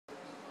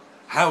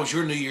How's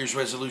your New Year's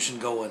resolution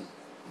going?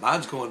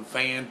 Mine's going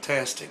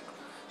fantastic.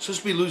 Supposed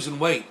to be losing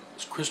weight.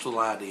 It's Crystal's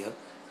idea.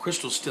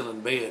 Crystal's still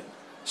in bed.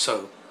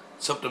 So,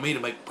 it's up to me to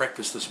make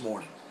breakfast this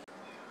morning.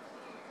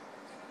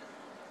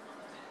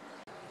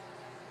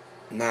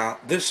 Now,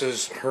 this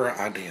is her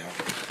idea.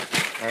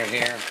 Right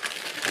here.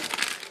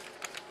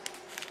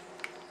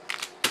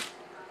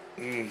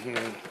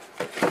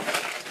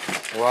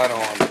 Right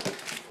on.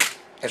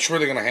 That's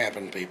really going to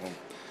happen, people.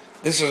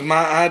 This is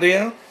my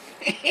idea.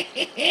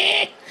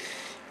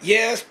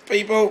 Yes,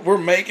 people, we're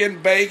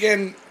making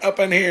bacon up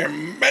in here.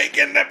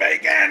 Making the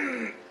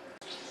bacon!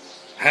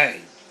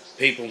 Hey,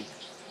 people,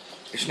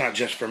 it's not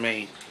just for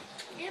me.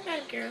 Yeah,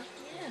 baby girl.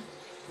 Yeah.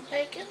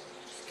 Bacon.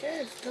 It's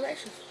good. It's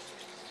delicious.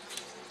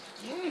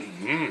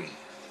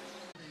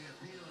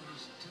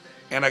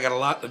 And I got a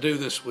lot to do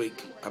this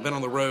week. I've been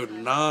on the road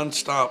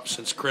non-stop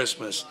since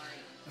Christmas.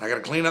 I got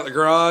to clean out the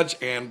garage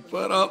and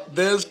put up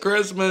this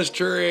Christmas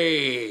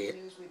tree.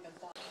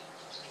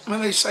 I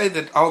mean, they say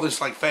that all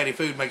this like fatty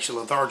food makes you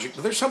lethargic,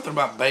 but there's something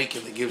about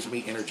bacon that gives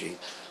me energy.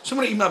 So I'm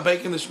going to eat my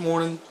bacon this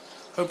morning.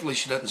 Hopefully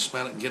she doesn't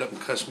smell it and get up and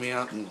cuss me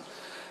out and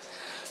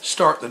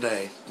start the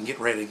day and get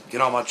ready. Get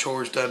all my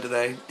chores done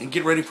today and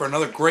get ready for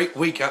another great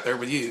week out there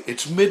with you.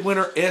 It's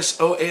Midwinter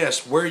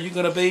SOS. Where are you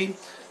going to be?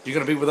 You're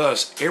going to be with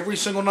us every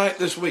single night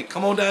this week.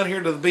 Come on down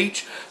here to the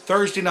beach.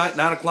 Thursday night,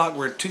 9 o'clock.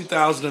 We're at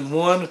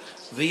 2001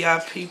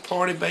 VIP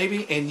party,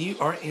 baby, and you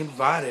are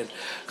invited.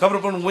 Coming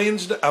up on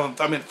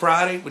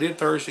Friday. We did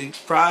Thursday.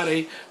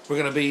 Friday, we're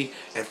going to be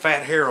at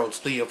Fat Harold's,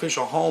 the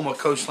official home of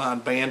Coastline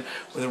Band,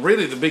 with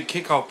really the big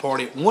kickoff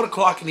party at 1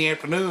 o'clock in the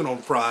afternoon on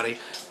Friday,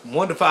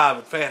 1 to 5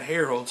 at Fat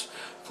Harold's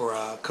for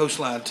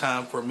Coastline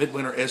time for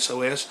Midwinter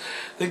SOS.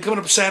 Then coming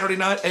up Saturday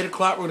night, 8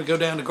 o'clock, we're going to go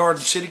down to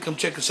Garden City. Come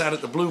check us out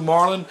at the Blue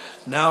Marlin,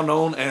 now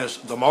known as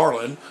the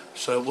Marlin.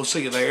 So we'll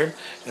see you there.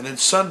 And then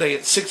Sunday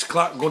at 6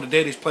 o'clock, we're going to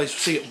Daddy's place. We'll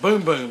see you at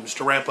Boom Booms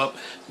to wrap up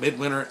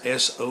Midwinter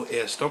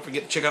SOS. Don't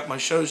forget to check out my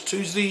shows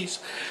Tuesdays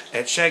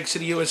at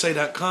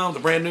ShagCityUSA.com. The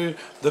brand new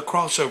The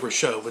Crossover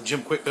Show with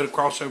Jim Quick. Go to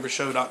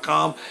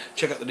crossovershow.com.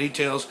 Check out the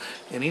details.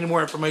 And any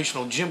more information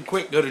on Jim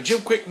Quick, go to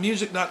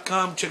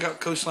JimQuickMusic.com. Check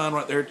out Coastline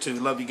right there too.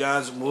 Love you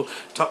guys, and we'll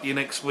talk to you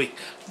next week.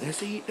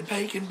 Let's eat the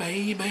bacon,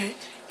 baby.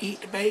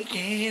 Eat the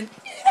bacon.